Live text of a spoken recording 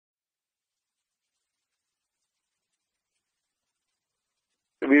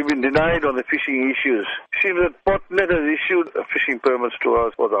we've been denied on the fishing issues. It seems that Portnet has issued fishing permits to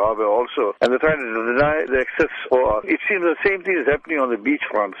us for the harbour also, and they're trying to deny the access for us. It seems the same thing is happening on the beach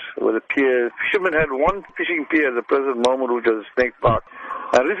fronts, where the pier. Fishermen had one fishing pier at the present moment, which was Snake Park.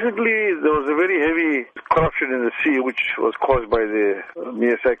 And recently, there was a very heavy corruption in the sea, which was caused by the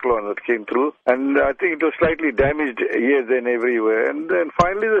near cyclone that came through. And I think it was slightly damaged here, then, everywhere. And then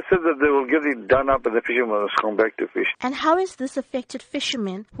finally, they said that they will get it done up and the fishermen will come back to fish. And how has this affected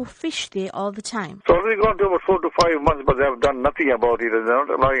fishermen who fish there all the time? It's already gone to about 4 to 5 months, but they have done nothing about it, and they're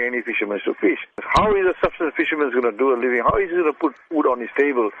not allowing any fishermen to fish. How is a subsistence fisherman going to do a living? How is he going to put food on his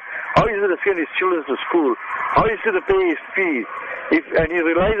table? How is he going to send his children to school? How is he going to pay his fee? And he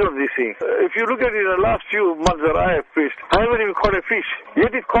relies on this thing. If you look at it in the last few months that I have fished, I haven't even caught a fish.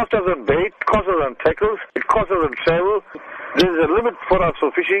 Yet it costs us on bait, it costs us on tackles, it costs us on travel. There's a limit for us for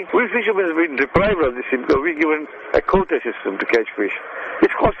fishing. We fishermen have been deprived of this thing because we're given a quota system to catch fish.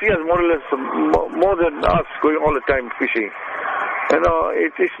 It's costing us more or less more than us going all the time fishing. You know,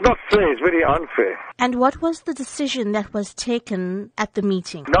 it's not fair. It's very unfair. And what was the decision that was taken at the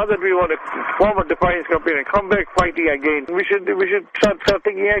meeting? Now that we want to form a defiance campaign and come back fighting again, we should start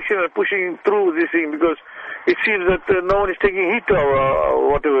taking action and pushing through this thing, because it seems that no one is taking heed to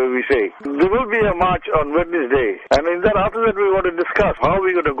whatever we say. There will be a march on Wednesday, and after that we want to discuss how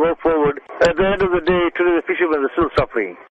we're going to go forward. At the end of the day, today the fishermen are still suffering.